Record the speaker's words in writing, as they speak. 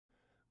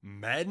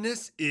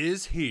Madness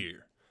is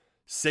here.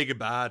 Say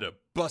goodbye to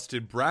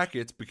busted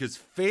brackets because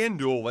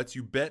FanDuel lets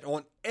you bet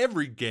on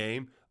every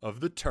game of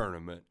the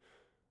tournament.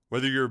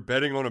 Whether you're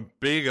betting on a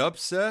big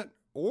upset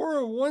or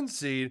a one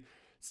seed,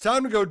 it's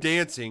time to go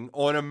dancing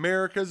on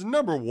America's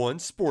 #1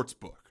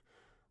 sportsbook.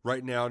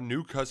 Right now,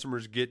 new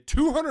customers get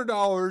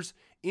 $200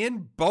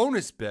 in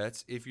bonus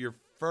bets if your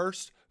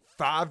first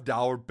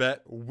 $5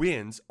 bet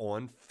wins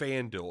on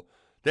FanDuel.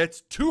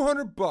 That's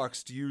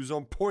 $200 to use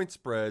on point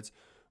spreads,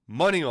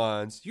 money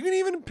lines. You can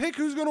even pick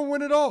who's going to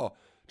win it all.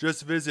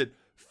 Just visit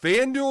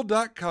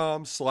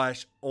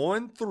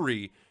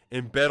FanDuel.com/on3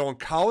 and bet on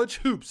college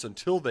hoops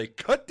until they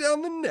cut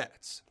down the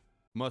nets.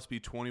 Must be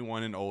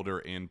 21 and older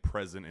and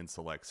present in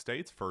select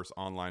states. First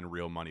online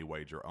real money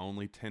wager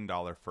only.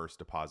 $10 first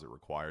deposit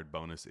required.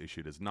 Bonus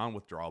issued as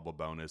non-withdrawable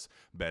bonus.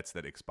 Bets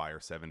that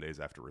expire 7 days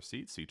after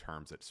receipt. See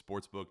terms at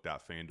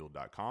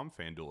sportsbook.fanduel.com.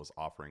 FanDuel is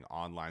offering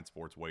online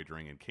sports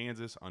wagering in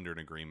Kansas under an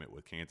agreement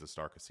with Kansas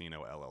Star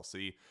Casino,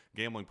 LLC.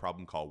 Gambling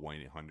problem? Call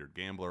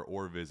 1-800-GAMBLER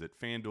or visit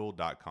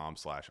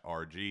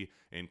fanduel.com/RG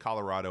in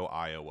Colorado,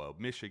 Iowa,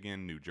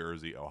 Michigan, New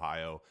Jersey,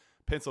 Ohio,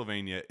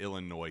 Pennsylvania,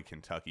 Illinois,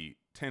 Kentucky,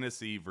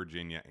 Tennessee,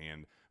 Virginia,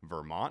 and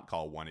Vermont.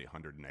 Call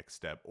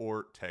 1-800-NEXT-STEP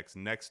or text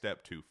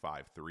NEXT-STEP to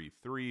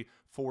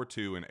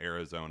 53342 in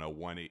Arizona,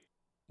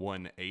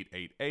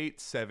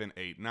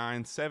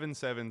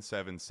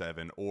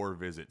 1-888-789-7777 or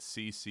visit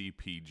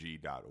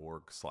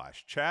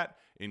ccpg.org/chat.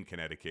 In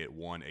Connecticut,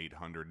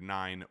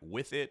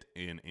 1-800-9-WITH-IT.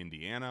 In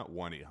Indiana,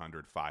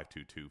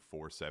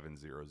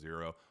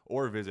 1-800-522-4700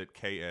 or visit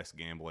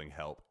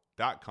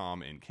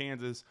ksgamblinghelp.com. In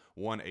Kansas,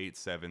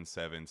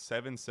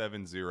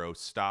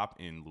 1-877-770-STOP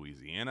in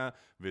Louisiana.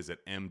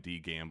 Visit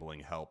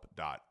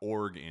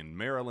mdgamblinghelp.org in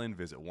Maryland.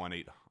 Visit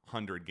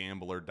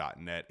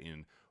 1-800-gambler.net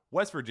in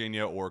West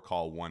Virginia or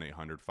call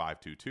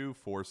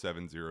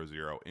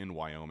 1-800-522-4700 in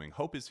Wyoming.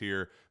 Hope is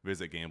here.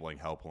 Visit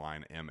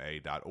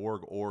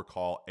gamblinghelplinema.org or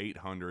call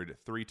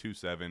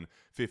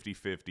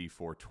 800-327-5050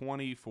 for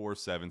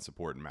 24/7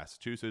 support in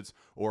Massachusetts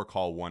or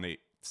call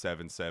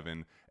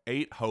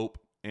 1-877-8-HOPE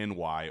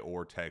NY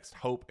or text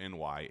Hope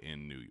NY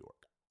in New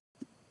York.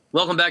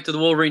 Welcome back to the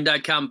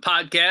Wolverine.com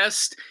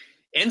podcast,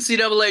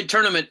 NCAA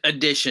Tournament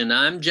edition.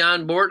 I'm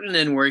John Borton,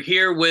 and we're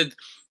here with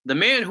the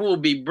man who will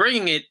be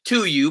bringing it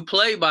to you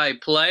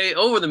play-by-play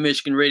over the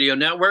Michigan Radio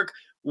Network,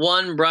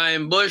 one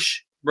Brian Boesch.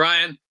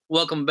 Brian,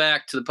 welcome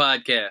back to the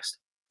podcast.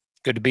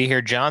 Good to be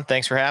here, John.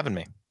 Thanks for having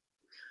me.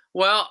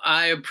 Well,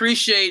 I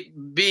appreciate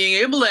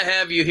being able to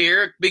have you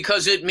here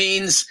because it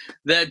means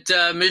that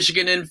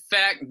Michigan, in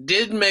fact,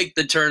 did make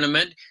the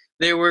tournament.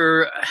 There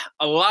were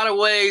a lot of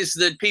ways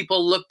that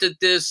people looked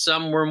at this.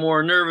 Some were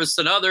more nervous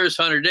than others.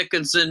 Hunter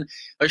Dickinson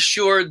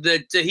assured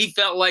that he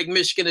felt like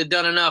Michigan had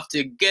done enough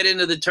to get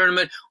into the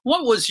tournament.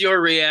 What was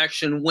your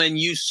reaction when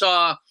you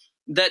saw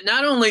that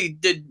not only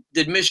did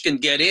Michigan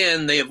get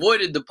in, they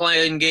avoided the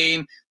play-in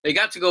game, they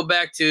got to go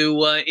back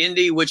to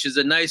Indy, which is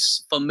a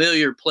nice,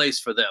 familiar place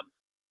for them?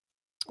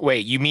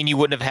 Wait, you mean you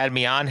wouldn't have had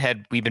me on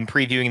had we been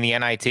previewing the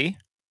NIT?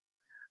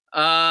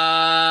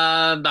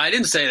 I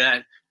didn't say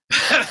that.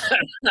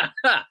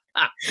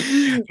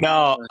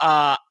 No,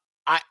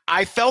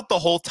 I felt the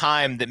whole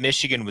time that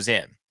Michigan was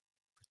in.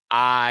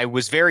 I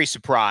was very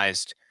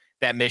surprised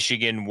that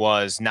Michigan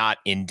was not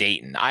in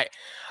Dayton. I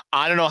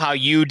don't know how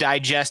you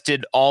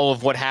digested all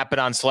of what happened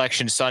on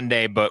Selection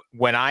Sunday, but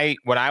when I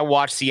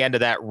watched the end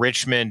of that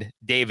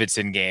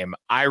Richmond-Davidson game,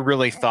 I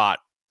really thought,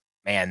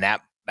 man,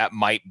 that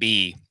might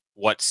be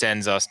what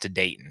sends us to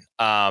Dayton.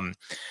 The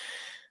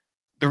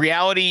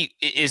reality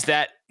is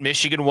that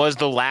Michigan was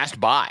the last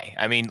bye.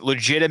 I mean,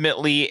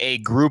 legitimately a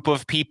group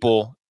of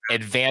people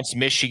advanced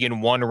Michigan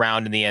one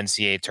round in the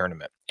NCAA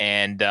tournament.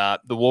 And the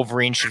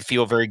Wolverines should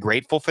feel very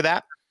grateful for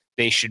that.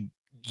 They should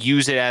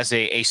use it as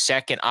a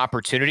second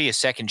opportunity, a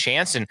second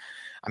chance. And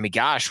I mean,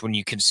 gosh, when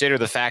you consider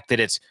the fact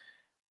that it's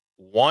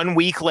 1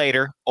 week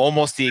later,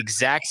 almost the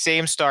exact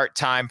same start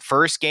time,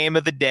 first game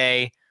of the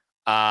day,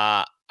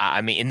 I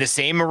mean, in the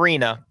same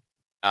arena,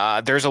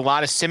 there's a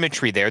lot of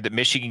symmetry there that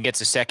Michigan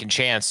gets a second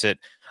chance at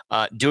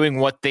doing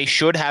what they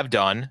should have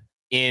done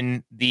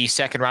in the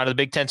second round of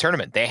the Big Ten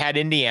tournament. They had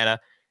Indiana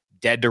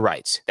dead to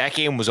rights. That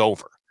game was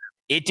over.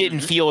 It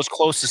didn't feel as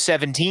close to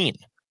 17.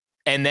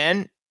 And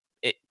then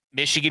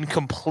Michigan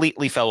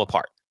completely fell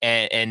apart.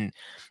 And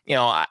you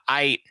know,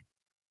 I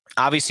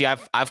obviously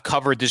I've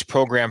covered this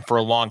program for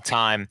a long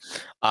time,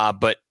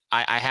 but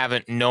I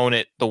haven't known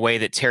it the way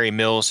that Terry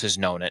Mills has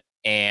known it.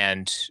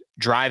 And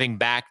driving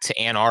back to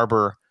Ann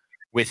Arbor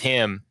with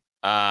him,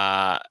 he's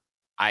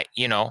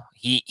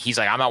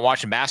like, I'm not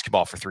watching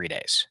basketball for 3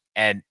 days.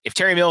 And if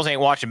Terry Mills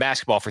ain't watching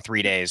basketball for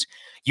 3 days,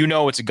 you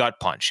know it's a gut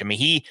punch. I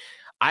mean,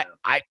 I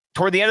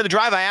toward the end of the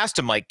drive, I asked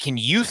him, like, can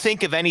you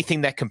think of anything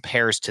that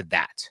compares to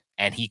that?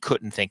 And he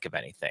couldn't think of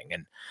anything.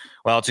 And,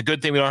 well, it's a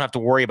good thing we don't have to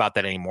worry about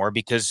that anymore,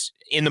 because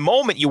in the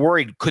moment you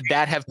worried, could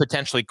that have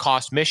potentially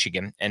cost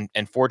Michigan?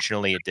 And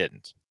fortunately it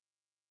didn't.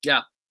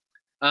 Yeah.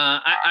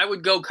 I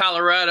would go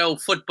Colorado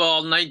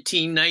football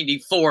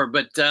 1994,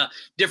 but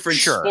different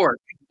sport.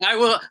 I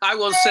will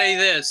say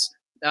this.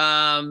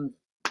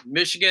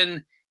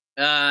 Michigan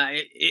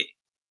I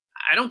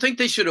don't think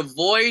they should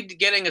avoid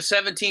getting a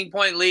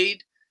 17-point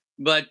lead,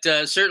 but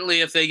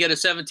certainly if they get a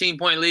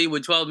 17-point lead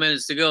with 12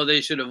 minutes to go,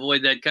 they should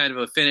avoid that kind of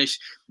a finish.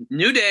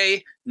 New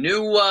day,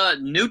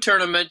 new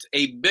tournament,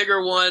 a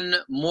bigger one,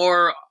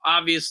 more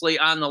obviously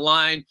on the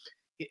line.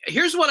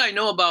 Here's what I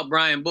know about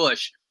Brian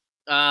Boesch.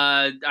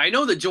 I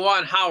know that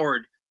Juwan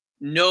Howard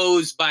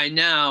knows by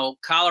now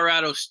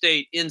Colorado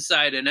State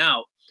inside and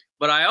out.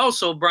 But I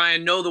also,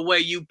 Brian, know the way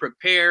you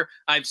prepare.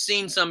 I've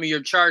seen some of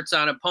your charts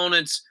on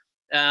opponents,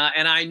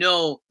 and I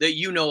know that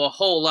you know a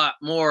whole lot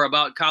more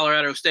about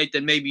Colorado State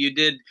than maybe you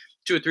did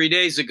 2 or 3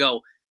 days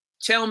ago.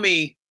 Tell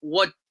me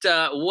what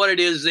it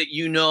is that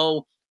you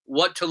know,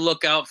 what to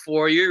look out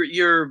for,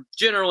 your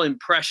general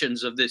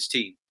impressions of this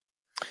team.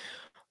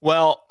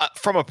 Well,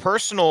 from a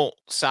personal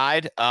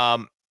side,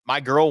 my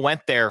girl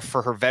went there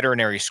for her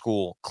veterinary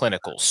school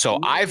clinicals. So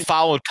I've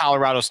followed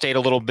Colorado State a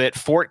little bit.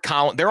 Fort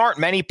Collins, there aren't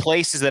many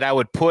places that I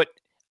would put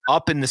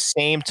up in the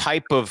same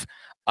type of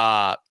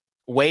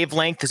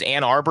wavelength as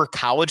Ann Arbor,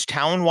 college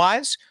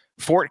town-wise.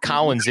 Fort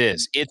Collins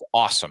is. It's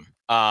awesome.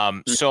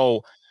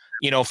 So,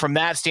 from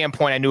that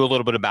standpoint, I knew a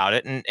little bit about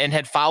it and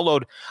had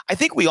followed. I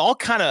think we all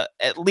kind of,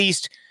 at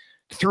least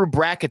through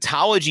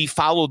bracketology,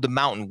 followed the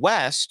Mountain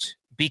West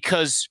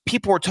because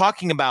people were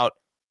talking about,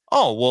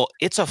 oh, well,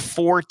 it's a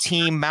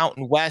 4-team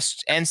Mountain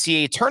West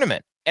NCAA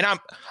tournament. And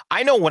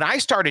I know when I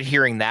started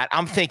hearing that,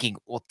 I'm thinking,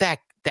 well, that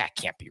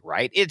can't be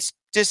right. It's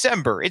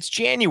December. It's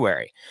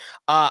January.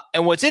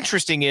 And what's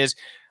interesting is,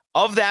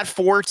 of that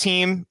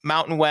 4-team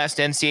Mountain West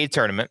NCAA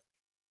tournament,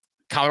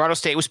 Colorado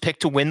State was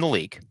picked to win the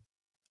league.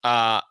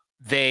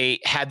 They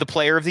had the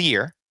player of the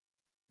year.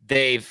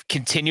 They've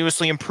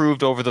continuously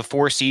improved over the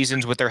 4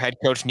 seasons with their head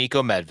coach,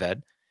 Nico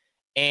Medved.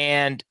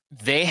 And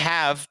they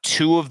have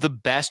 2 of the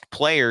best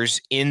players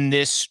in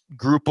this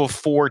group of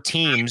 4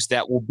 teams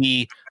that will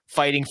be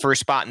fighting for a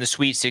spot in the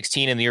Sweet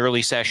 16 in the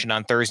early session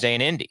on Thursday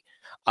in Indy.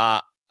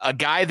 A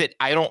guy that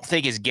I don't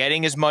think is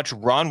getting as much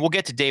run. We'll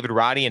get to David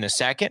Roddy in a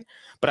second,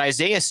 but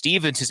Isaiah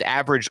Stevens has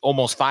averaged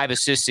almost 5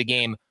 assists a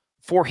game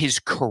for his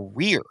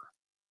career.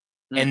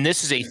 And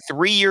this is a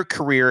 3-year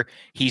career.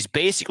 He's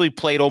basically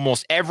played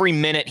almost every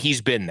minute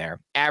he's been there,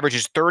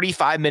 averages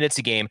 35 minutes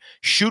a game,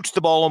 shoots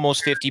the ball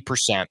almost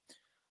 50%.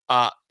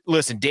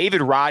 Listen,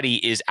 David Roddy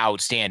is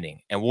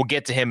outstanding, and we'll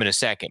get to him in a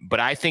second. But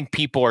I think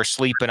people are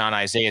sleeping on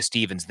Isaiah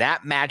Stevens.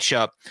 That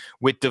matchup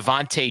with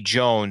Devontae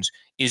Jones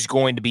is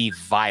going to be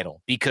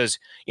vital because,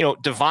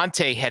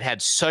 Devontae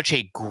had such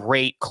a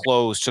great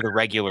close to the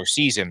regular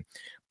season,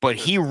 but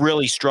he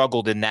really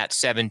struggled in that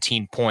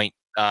 17-point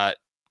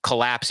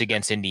collapse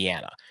against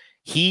Indiana.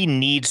 He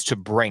needs to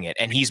bring it,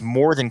 and he's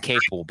more than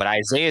capable. But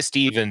Isaiah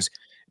Stevens,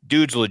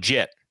 dude's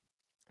legit.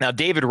 Now,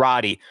 David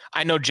Roddy,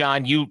 I know,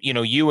 John, you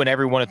and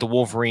everyone at the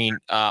Wolverine,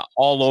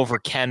 all over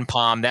Ken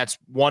Pom. That's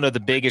one of the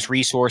biggest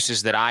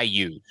resources that I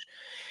use.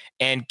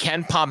 And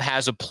Ken Pom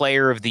has a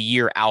player of the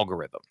year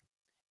algorithm.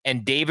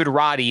 And David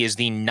Roddy is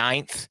the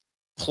 9th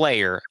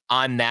player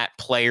on that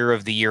player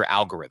of the year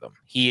algorithm.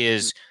 He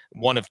is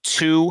one of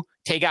 2.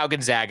 Take out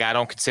Gonzaga. I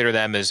don't consider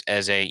them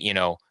as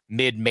a,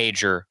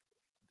 mid-major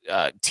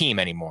team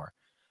anymore.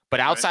 But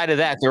outside of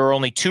that, there are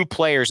only 2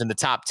 players in the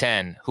top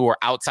 10 who are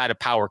outside of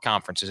power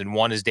conferences, and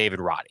one is David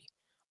Roddy.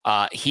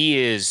 He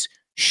is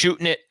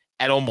shooting it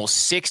at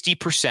almost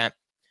 60%.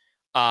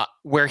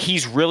 Where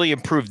he's really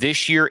improved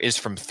this year is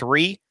from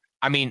 3.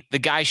 I mean, the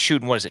guy's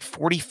shooting,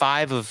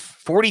 45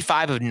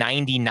 of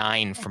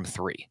 99 from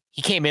 3.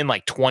 He came in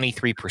like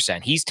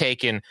 23%. He's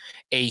taken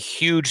a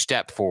huge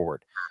step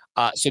forward.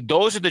 So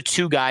those are the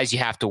 2 guys you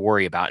have to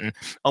worry about. And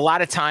a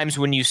lot of times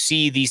when you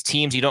see these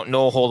teams you don't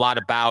know a whole lot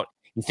about,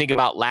 you think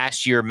about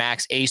last year,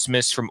 Max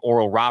Asmus from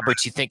Oral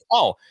Roberts. You think,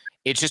 oh,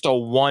 it's just a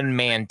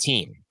one-man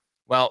team.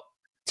 Well,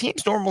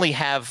 teams normally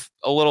have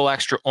a little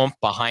extra oomph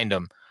behind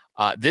them.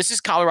 This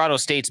is Colorado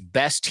State's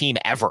best team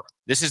ever.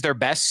 This is their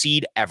best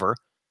seed ever.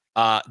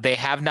 They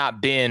have not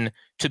been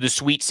to the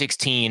Sweet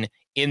 16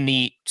 in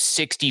the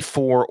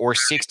 64 or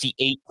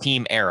 68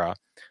 team era.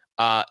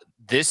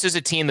 This is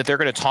a team that they're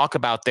going to talk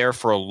about there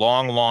for a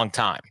long, long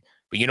time.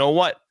 But you know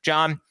what,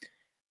 John?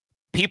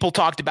 People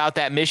talked about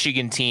that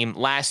Michigan team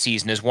last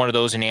season as one of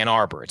those in Ann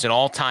Arbor. It's an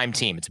all-time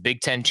team. It's a Big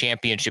Ten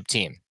championship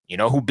team. You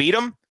know who beat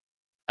them?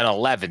 An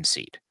 11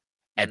 seed.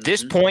 At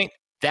this point,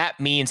 that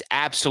means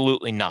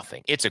absolutely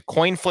nothing. It's a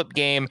coin flip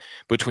game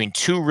between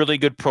 2 really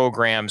good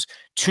programs,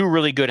 2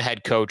 really good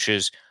head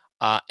coaches,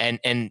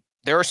 and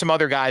there are some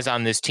other guys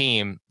on this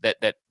team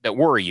that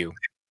worry you.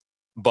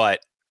 But,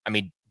 I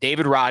mean,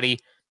 David Roddy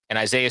and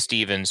Isaiah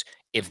Stevens,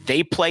 if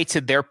they play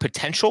to their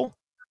potential,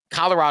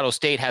 Colorado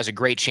State has a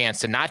great chance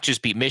to not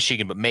just beat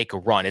Michigan, but make a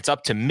run. It's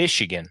up to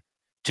Michigan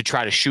to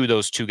try to shoo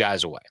those 2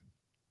 guys away.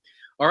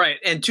 All right.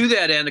 And to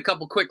that end, a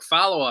couple quick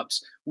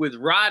follow-ups. With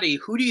Roddy,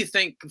 who do you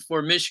think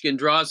for Michigan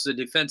draws the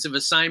defensive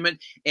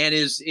assignment? And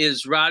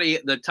is Roddy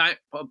the type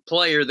of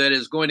player that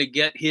is going to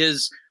get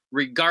his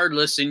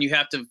regardless, and you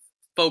have to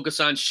focus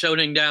on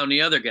shutting down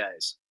the other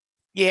guys?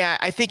 Yeah,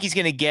 I think he's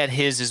going to get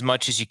his as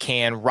much as you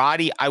can.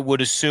 Roddy, I would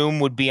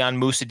assume, would be on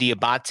Moussa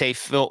Diabate,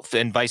 Phil,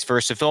 and vice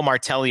versa. Phil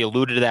Martelli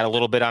alluded to that a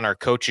little bit on our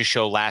coaches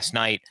show last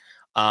night.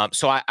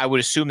 So I would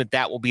assume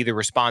that will be the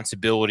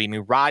responsibility. I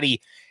mean,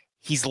 Roddy,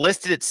 he's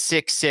listed at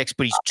 6'6",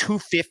 but he's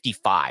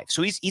 255.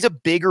 So he's a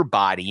bigger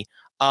body.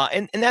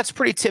 And that's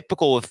pretty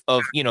typical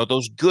of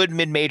those good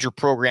mid-major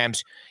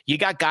programs. You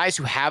got guys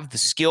who have the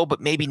skill,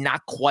 but maybe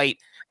not quite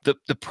the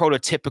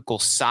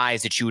prototypical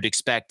size that you would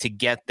expect to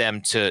get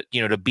them to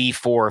be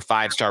 4 or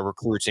 5-star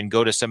recruits and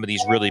go to some of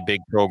these really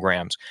big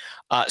programs.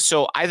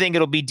 So I think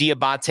it'll be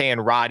Diabate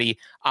and Roddy.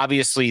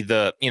 Obviously,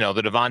 the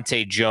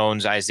Devontae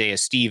Jones, Isaiah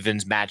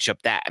Stevens matchup,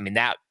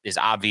 that is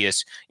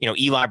obvious.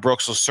 Eli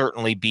Brooks will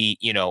certainly be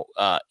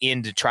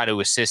in to try to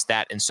assist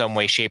that in some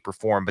way, shape, or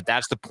form. But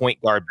that's the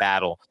point guard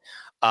battle.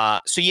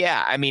 So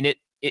yeah,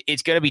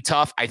 it's going to be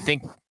tough. I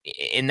think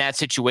in that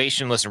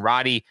situation, listen,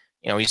 Roddy,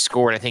 he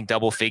scored, I think,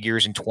 double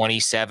figures in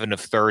 27 of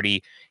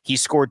 30. He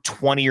scored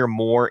 20 or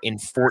more in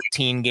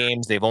 14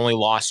 games. They've only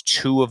lost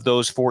 2 of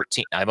those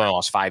 14. I've only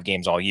lost 5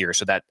 games all year.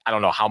 So that, I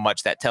don't know how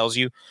much that tells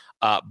you.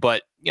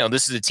 But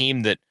this is a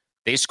team that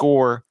they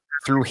score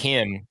through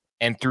him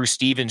and through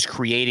Stevens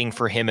creating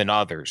for him and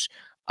others.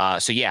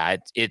 So yeah,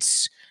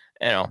 it's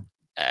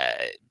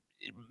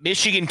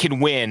Michigan can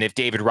win if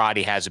David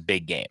Roddy has a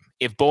big game.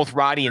 If both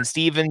Roddy and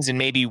Stevens and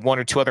maybe 1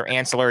 or 2 other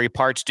ancillary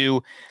parts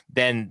do,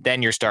 then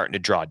you're starting to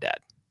draw dead.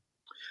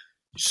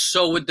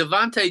 So with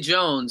Devontae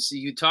Jones,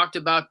 you talked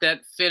about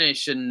that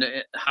finish and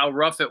how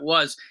rough it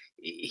was.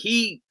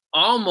 He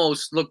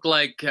almost looked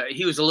like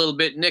he was a little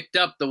bit nicked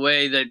up the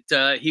way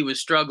that he was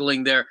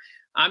struggling there.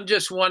 I'm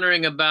just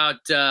wondering about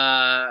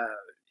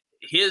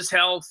his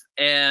health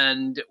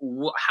and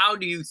how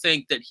do you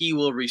think that he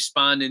will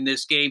respond in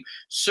this game?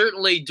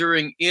 Certainly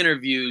during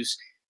interviews,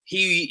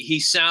 he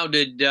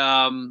sounded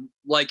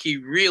like he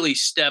really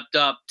stepped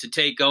up to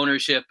take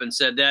ownership and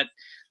said that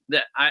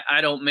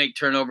I don't make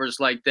turnovers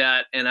like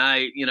that, and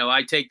I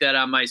take that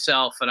on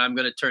myself, and I'm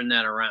going to turn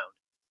that around.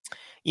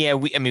 Yeah,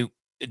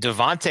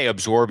 Devontae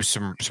absorbs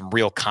some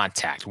real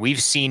contact.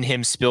 We've seen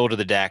him spill to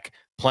the deck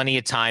plenty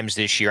of times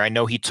this year. I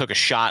know he took a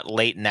shot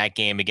late in that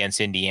game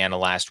against Indiana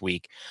last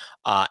week.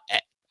 I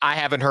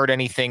haven't heard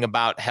anything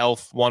about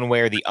health one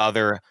way or the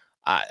other.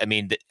 I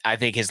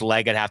think his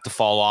leg would have to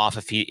fall off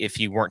if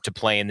he weren't to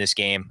play in this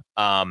game.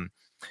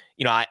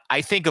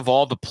 I think of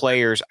all the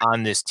players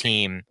on this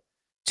team,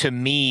 to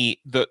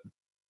me,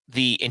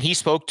 and he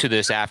spoke to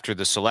this after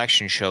the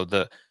selection show,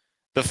 the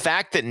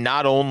fact that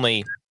not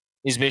only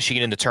is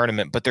Michigan in the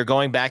tournament, but they're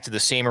going back to the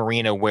same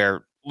arena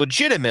where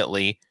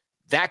legitimately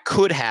that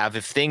could have,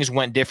 if things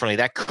went differently,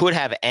 that could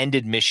have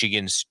ended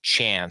Michigan's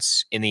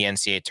chance in the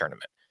NCAA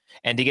tournament.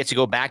 And to get to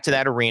go back to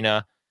that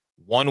arena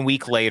 1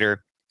 week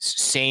later,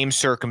 same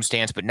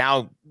circumstance, but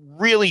now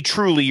really,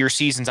 truly your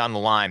season's on the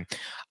line.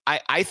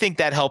 I think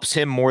that helps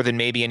him more than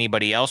maybe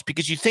anybody else,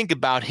 because you think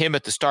about him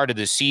at the start of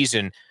the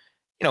season,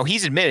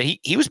 he's admitted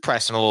he was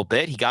pressing a little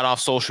bit. He got off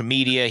social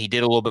media. He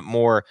did a little bit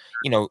more,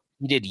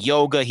 he did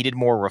yoga. He did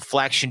more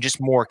reflection, just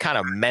more kind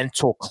of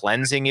mental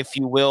cleansing, if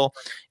you will.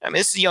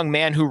 This is a young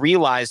man who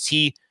realized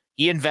he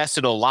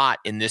invested a lot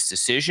in this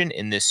decision,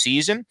 in this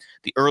season.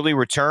 The early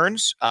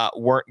returns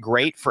weren't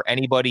great for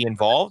anybody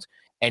involved,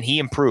 and he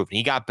improved.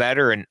 He got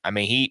better, and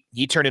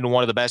he turned into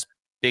one of the best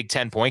Big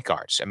Ten point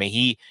guards.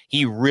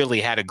 He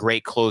really had a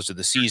great close of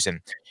the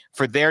season.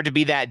 For there to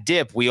be that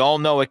dip, we all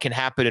know it can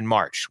happen in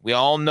March. We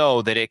all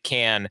know that it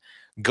can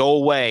go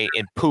away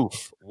and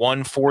poof,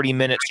 1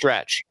 40-minute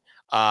stretch.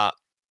 I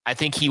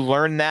think he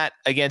learned that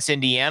against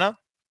Indiana.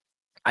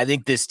 I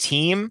think this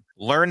team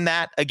learned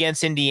that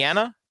against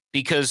Indiana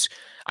because,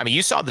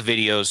 you saw the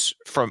videos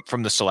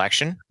from the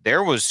selection.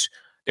 There was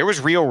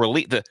real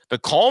relief. The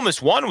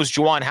calmest one was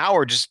Juwan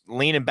Howard just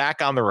leaning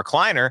back on the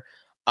recliner.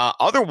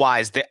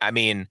 Otherwise,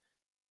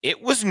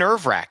 it was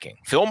nerve-wracking.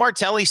 Phil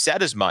Martelli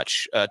said as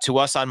much to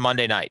us on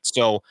Monday night.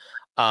 So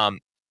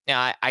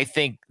I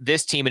think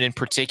this team, and in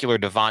particular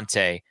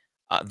Devontae,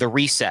 the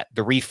reset,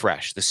 the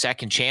refresh, the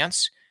second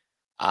chance,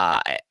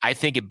 I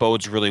think it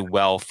bodes really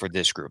well for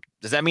this group.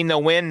 Does that mean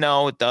they'll win?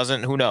 No, it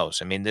doesn't. Who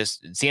knows? It's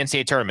the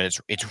NCAA tournament.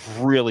 It's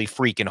really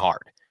freaking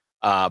hard.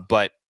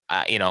 But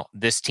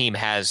this team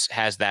has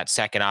that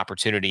second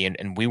opportunity,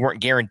 and we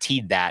weren't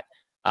guaranteed that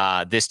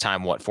this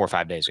time, 4 or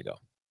 5 days ago.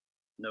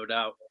 No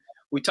doubt.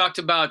 We talked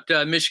about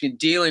Michigan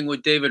dealing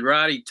with David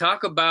Roddy.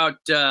 Talk about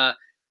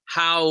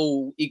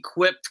how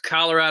equipped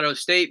Colorado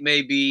State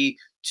may be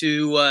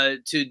to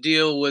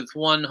deal with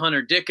one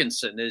Hunter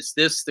Dickinson. Is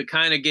this the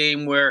kind of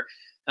game where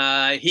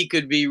he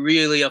could be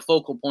really a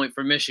focal point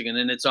for Michigan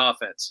in its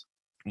offense?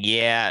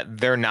 Yeah,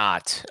 they're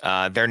not.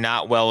 They're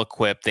not well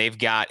equipped. They've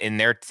got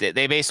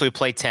they basically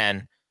play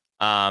 10,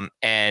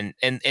 and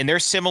they're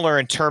similar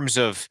in terms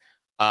of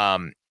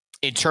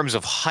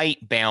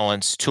height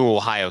balance to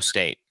Ohio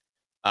State.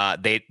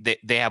 They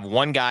have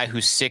one guy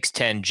who's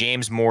 6'10".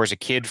 James Moore is a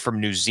kid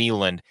from New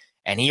Zealand,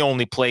 and he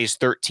only plays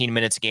 13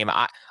 minutes a game.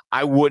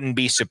 I wouldn't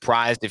be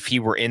surprised if he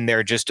were in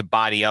there just to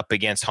body up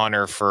against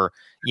Hunter for,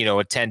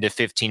 a 10 to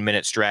 15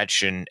 minute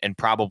stretch and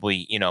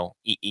probably,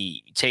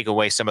 take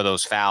away some of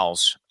those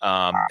fouls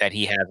that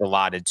he has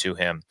allotted to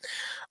him.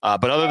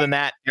 But other than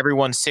that,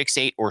 everyone's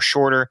 6'8" or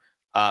shorter.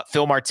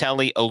 Phil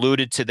Martelli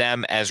alluded to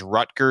them as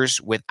Rutgers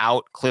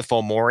without Cliff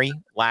O'Morey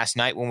last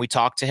night when we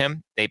talked to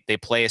him. They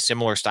play a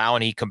similar style,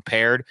 and he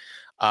compared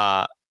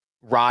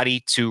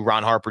Roddy to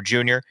Ron Harper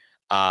Jr.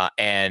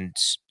 And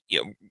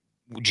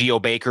Geo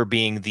Baker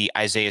being the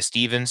Isaiah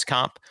Stevens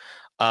comp.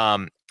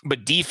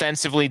 But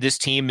defensively, this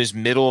team is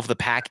middle of the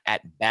pack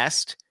at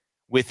best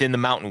within the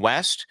Mountain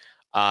West.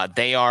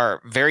 They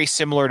are very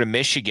similar to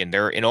Michigan.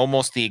 They're in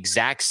almost the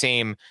exact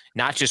same,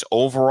 not just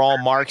overall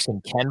marks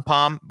in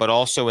KenPom, but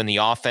also in the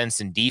offense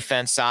and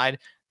defense side.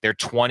 They're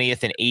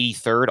 20th and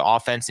 83rd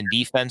offense and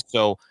defense.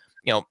 So,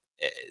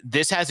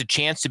 this has a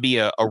chance to be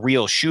a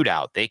real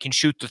shootout. They can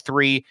shoot the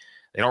three.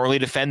 They don't really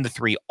defend the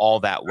three all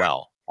that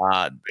well.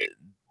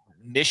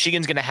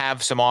 Michigan's going to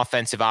have some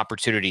offensive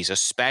opportunities,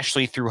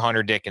 especially through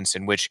Hunter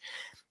Dickinson, which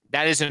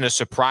that isn't a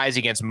surprise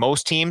against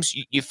most teams.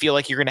 You feel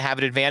like you're going to have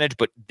an advantage,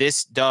 but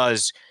this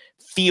does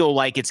feel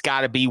like it's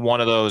got to be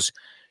one of those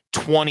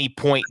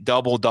 20-point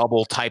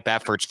double-double type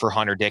efforts for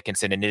Hunter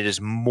Dickinson, and it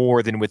is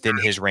more than within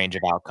his range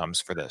of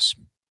outcomes for this.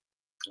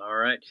 All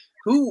right.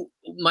 Who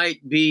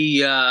might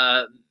be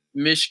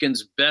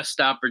Michigan's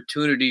best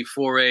opportunity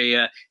for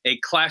a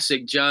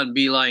classic John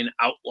Beilein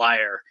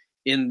outlier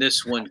in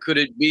this one? Could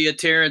it be a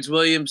Terrence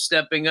Williams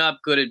stepping up?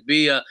 Could it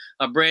be a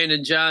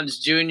Brandon Johns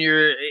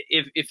Jr.?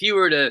 If you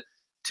were to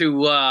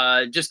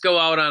just go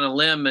out on a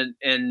limb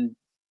and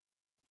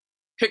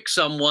pick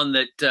someone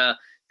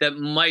that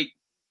might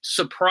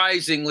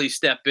surprisingly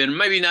step in,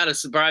 maybe not a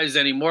surprise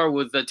anymore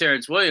with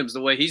Terrence Williams,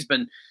 the way he's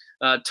been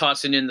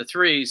tossing in the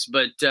threes,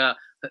 but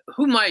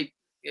who might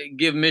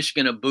give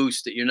Michigan a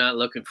boost that you're not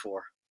looking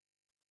for?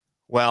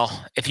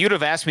 Well, if you'd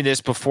have asked me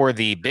this before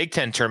the Big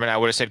Ten tournament, I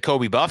would have said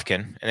Kobe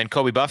Buffkin, and then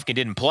Kobe Buffkin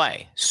didn't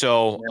play.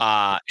 So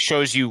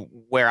shows you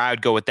where I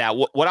would go with that.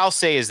 What I'll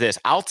say is this.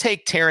 I'll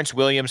take Terrence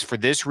Williams for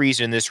this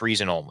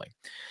reason only.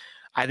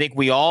 I think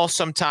we all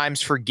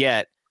sometimes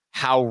forget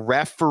how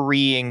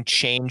refereeing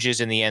changes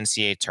in the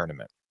NCAA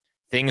tournament.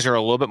 Things are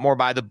a little bit more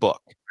by the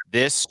book.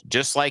 This,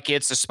 just like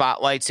it's a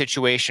spotlight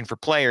situation for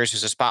players,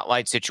 is a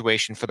spotlight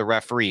situation for the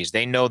referees.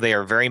 They know they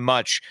are very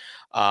much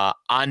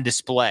on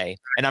display.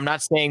 And I'm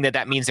not saying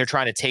that means they're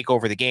trying to take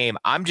over the game.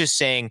 I'm just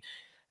saying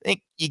I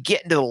think you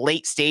get into the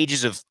late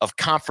stages of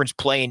conference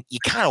play, and you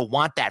kind of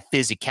want that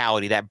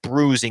physicality, that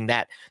bruising,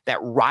 that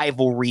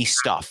rivalry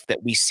stuff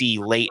that we see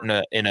late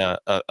in a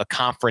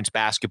conference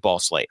basketball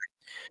slate.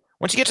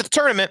 Once you get to the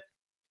tournament,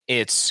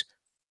 it's,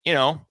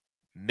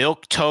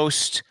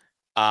 milquetoast,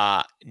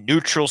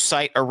 neutral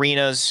site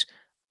arenas,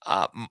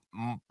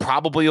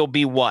 probably will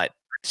be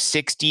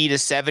 60 to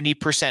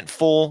 70%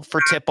 full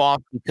for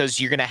tip-off, because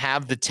you're going to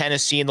have the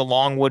Tennessee and the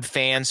Longwood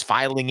fans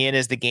filing in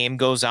as the game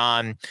goes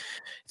on.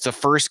 It's the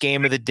first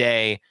game of the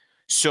day.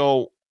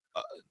 So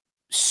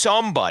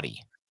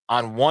somebody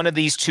on one of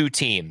these two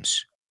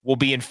teams will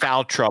be in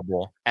foul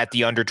trouble at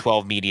the under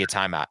 12 media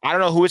timeout. I don't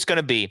know who it's going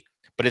to be,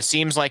 but it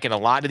seems like in a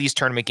lot of these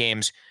tournament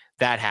games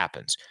that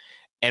happens.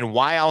 And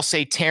why I'll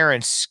say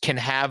Terrence can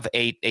have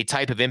a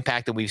type of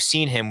impact that we've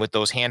seen him with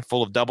those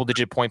handful of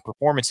double-digit point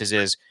performances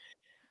is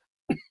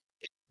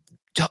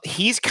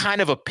he's kind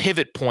of a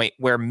pivot point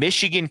where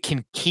Michigan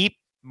can keep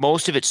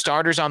most of its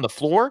starters on the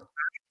floor,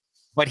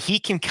 but he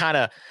can kind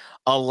of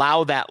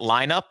allow that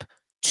lineup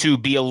to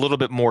be a little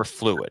bit more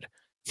fluid.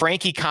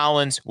 Frankie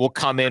Collins will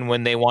come in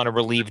when they want to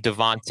relieve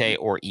Devontae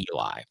or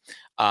Eli.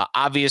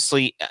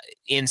 Obviously,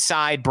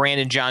 inside,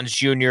 Brandon Johns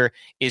Jr.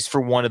 is for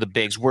one of the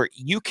bigs where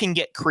you can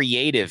get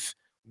creative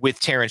with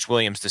Terrence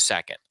Williams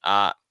II.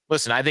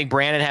 Listen, I think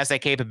Brandon has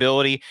that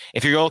capability.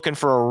 If you're looking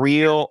for a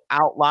real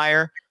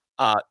outlier,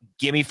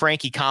 give me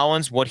Frankie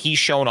Collins. What he's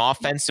shown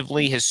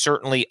offensively has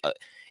certainly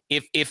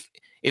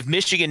if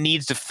Michigan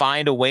needs to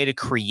find a way to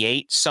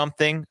create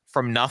something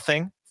from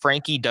nothing,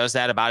 Frankie does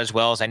that about as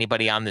well as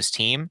anybody on this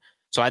team.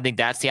 So I think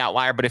that's the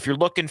outlier. But if you're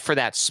looking for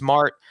that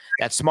smart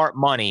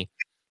money,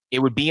 it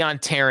would be on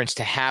Terrence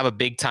to have a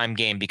big-time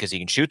game because he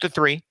can shoot the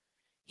three.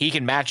 He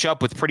can match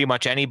up with pretty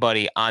much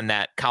anybody on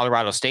that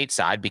Colorado State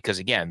side because,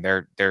 again,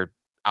 they're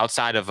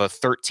outside of a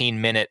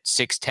 13-minute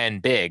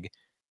 6'10" big.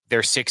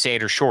 They're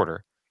 6'8" or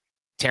shorter.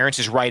 Terrence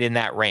is right in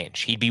that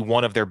range. He'd be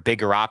one of their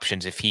bigger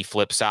options if he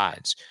flips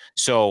sides.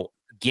 So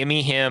give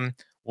me him.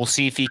 We'll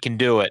see if he can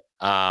do it.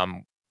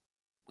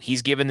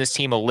 He's given this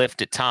team a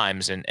lift at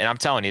times, and I'm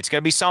telling you, it's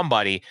going to be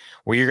somebody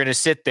where you're going to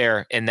sit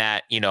there in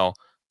that,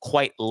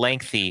 quite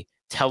lengthy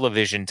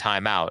television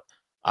timeout,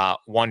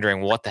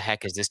 wondering what the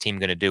heck is this team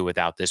going to do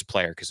without this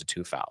player because of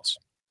two fouls.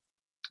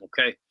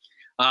 Okay.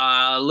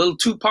 A little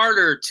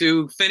two-parter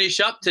to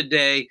finish up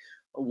today.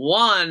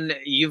 One,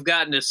 you've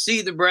gotten to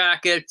see the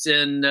brackets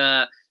and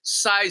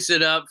size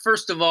it up.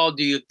 First of all,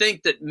 do you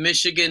think that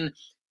Michigan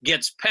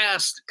gets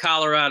past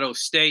Colorado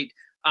State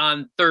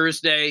on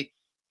Thursday?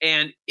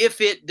 And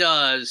if it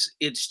does,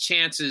 its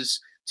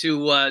chances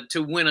to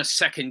win a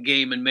second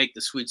game and make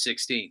the Sweet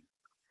 16?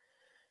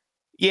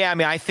 Yeah, I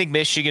mean, I think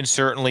Michigan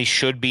certainly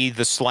should be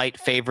the slight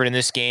favorite in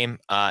this game.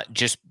 I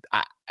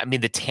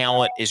mean, the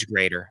talent is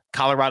greater.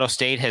 Colorado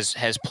State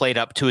has played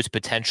up to its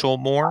potential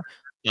more.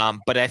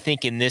 But I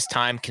think in this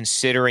time,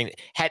 considering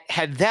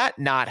had that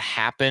not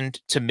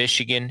happened to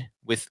Michigan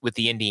with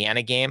the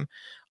Indiana game,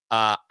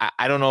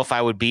 I don't know if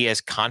I would be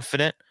as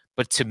confident.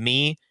 But to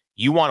me,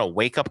 you want a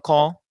wake up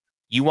call.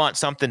 You want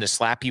something to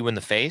slap you in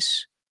the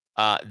face.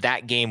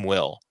 That game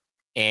will.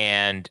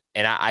 And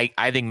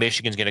I think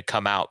Michigan's going to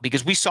come out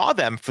because we saw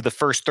them for the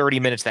first 30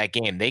 minutes of that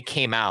game. They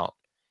came out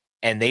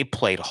and they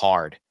played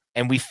hard.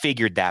 And we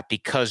figured that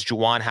because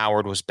Juwan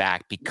Howard was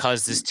back,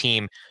 because this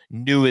team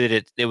knew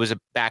that it was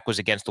back was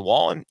against the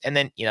wall. And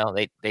then,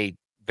 they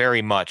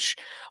very much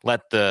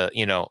let the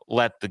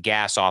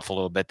gas off a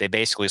little bit. They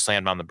basically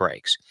slammed on the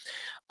brakes.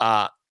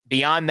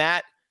 Beyond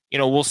that,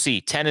 we'll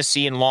see.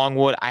 Tennessee and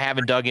Longwood, I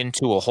haven't dug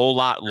into a whole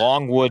lot.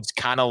 Longwood's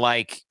kind of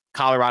like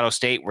Colorado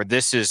State, where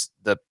this is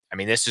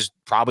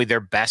probably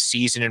their best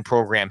season in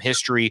program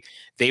history.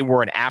 They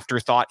were an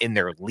afterthought in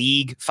their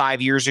league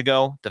 5 years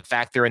ago. The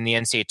fact they're in the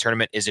NCAA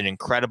tournament is an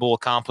incredible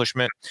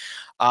accomplishment.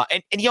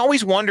 And you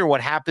always wonder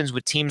what happens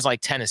with teams like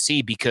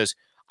Tennessee because,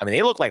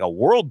 they look like a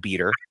world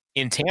beater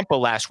in Tampa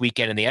last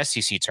weekend in the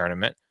SEC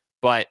tournament,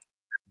 but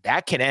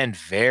that can end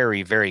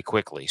very, very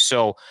quickly.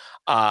 So,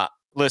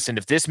 listen,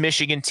 if this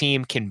Michigan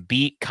team can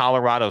beat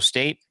Colorado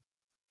State,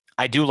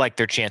 I do like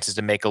their chances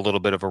to make a little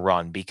bit of a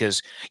run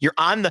because you're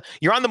on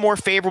the more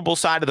favorable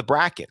side of the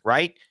bracket,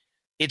 right?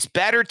 It's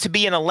better to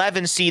be an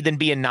 11 seed than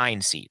be a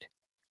 9 seed.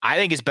 I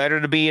think it's better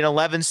to be an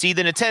 11 seed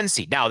than a 10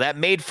 seed. Now, that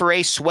made for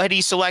a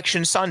sweaty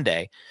selection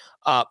Sunday,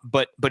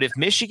 but if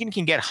Michigan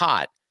can get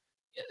hot,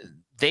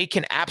 they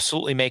can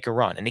absolutely make a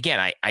run. And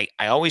again, I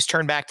always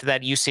turn back to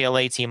that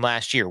UCLA team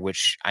last year,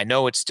 which I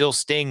know it still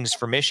stings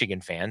for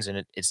Michigan fans,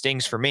 and it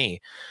stings for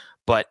me,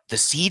 but the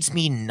seeds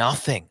mean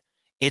nothing.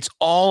 It's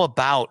all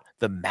about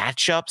the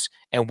matchups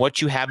and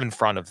what you have in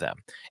front of them.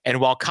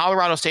 And while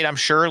Colorado State, I'm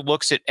sure,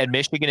 looks at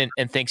Michigan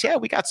and thinks, yeah,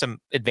 we got some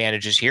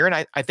advantages here, and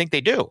I think they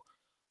do.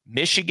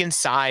 Michigan's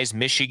size,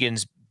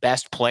 Michigan's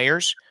best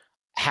players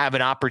have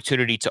an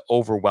opportunity to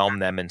overwhelm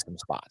them in some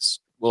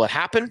spots. Will it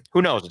happen?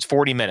 Who knows? It's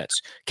 40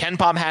 minutes. Ken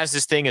Pom has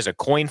this thing as a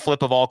coin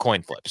flip of all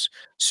coin flips.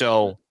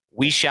 So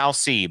we shall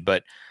see.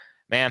 But,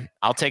 man,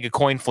 I'll take a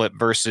coin flip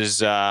versus,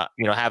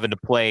 having to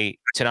play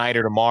tonight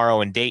or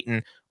tomorrow in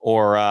Dayton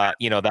or,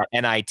 that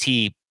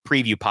NIT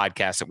preview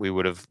podcast that we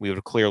would have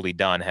clearly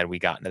done had we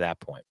gotten to that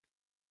point.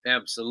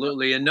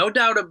 Absolutely. And no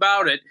doubt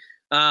about it.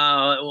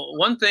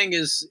 One thing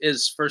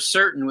is for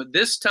certain with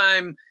this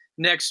time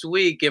next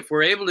week, if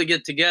we're able to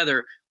get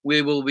together,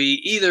 we will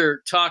be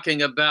either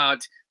talking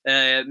about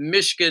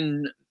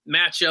Michigan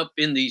matchup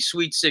in the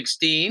Sweet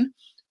 16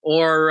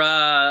 or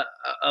a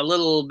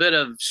little bit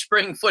of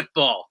spring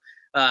football,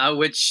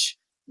 which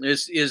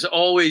is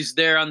always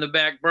there on the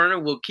back burner.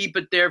 We'll keep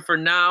it there for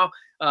now.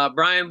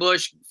 Brian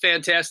Boesch,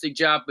 fantastic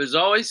job as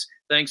always.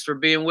 Thanks for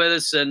being with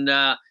us, and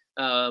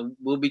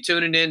we'll be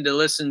tuning in to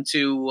listen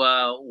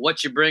to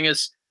what you bring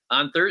us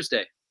on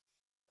Thursday.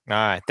 All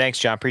right. Thanks,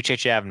 John.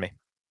 Appreciate you having me.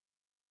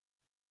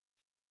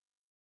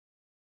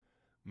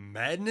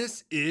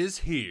 Madness is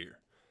here.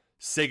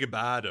 Say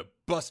goodbye to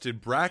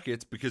busted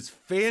brackets because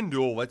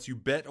FanDuel lets you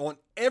bet on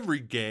every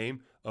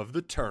game of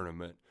the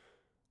tournament.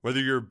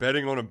 Whether you're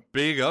betting on a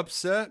big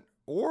upset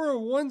or a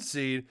 1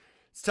 seed,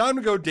 it's time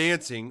to go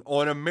dancing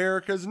on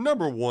America's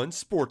 #1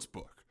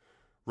 sportsbook.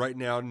 Right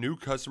now, new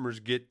customers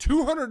get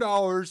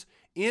 $200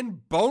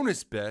 in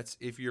bonus bets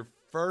if your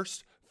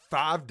first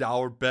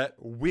 $5 bet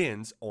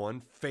wins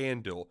on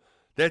FanDuel.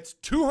 That's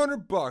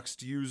 $200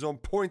 to use on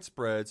point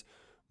spreads,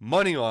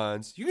 money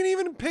lines. You can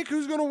even pick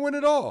who's going to win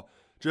it all.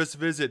 Just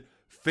visit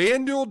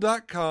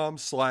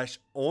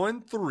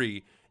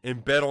FanDuel.com/on3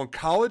 and bet on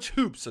college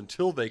hoops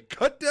until they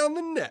cut down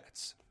the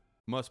nets.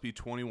 Must be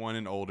 21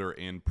 and older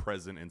and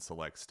present in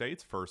select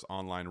states. First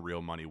online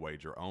real money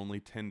wager only.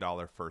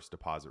 $10 first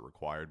deposit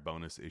required.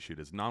 Bonus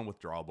issued as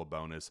non-withdrawable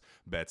bonus.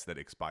 Bets that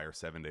expire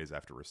 7 days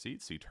after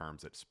receipt. See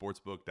terms at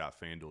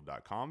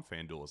sportsbook.fanduel.com.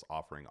 FanDuel is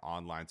offering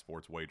online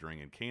sports wagering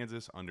in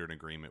Kansas under an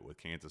agreement with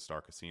Kansas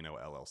Star Casino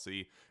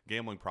LLC.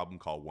 Gambling problem?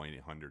 Call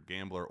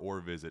 1-800-GAMBLER or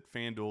visit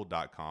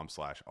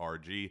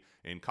fanduel.com/RG.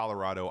 In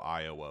Colorado,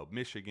 Iowa,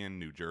 Michigan,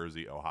 New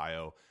Jersey,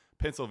 Ohio,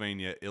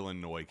 Pennsylvania,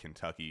 Illinois,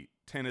 Kentucky,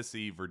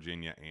 Tennessee,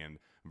 Virginia, and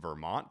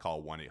Vermont.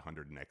 Call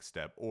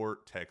 1-800-NEXT-STEP or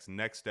text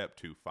NEXT-STEP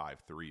to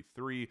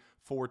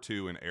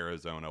 53342. In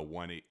Arizona,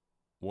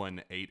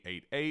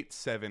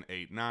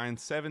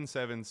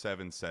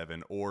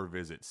 1-888-789-7777 or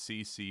visit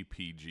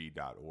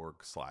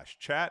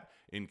ccpg.org/chat.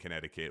 In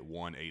Connecticut,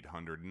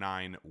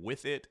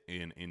 1-800-9-WITH-IT.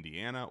 In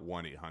Indiana,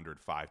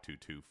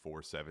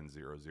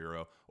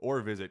 1-800-522-4700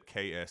 or visit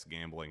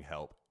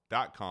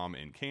ksgamblinghelp.com.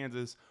 In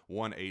Kansas,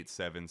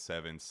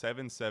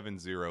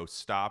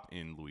 1-877-770-STOP.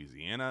 In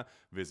Louisiana,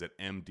 visit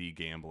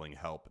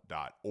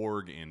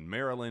mdgamblinghelp.org. In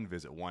Maryland,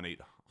 visit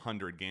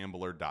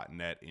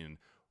 1-800-gambler.net. In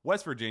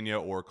West Virginia,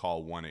 or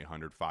call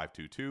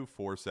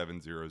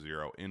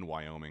 1-800-522-4700 in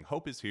Wyoming.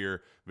 Hope is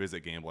here.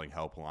 Visit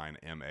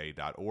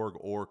gamblinghelplinema.org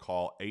or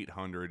call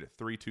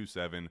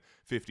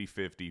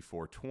 800-327-5050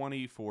 for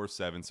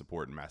 24/7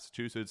 support in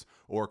Massachusetts,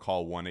 or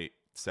call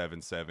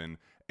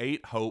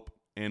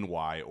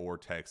 1-877-8-HOPE-NY or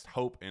text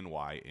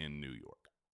HOPE-NY in New York.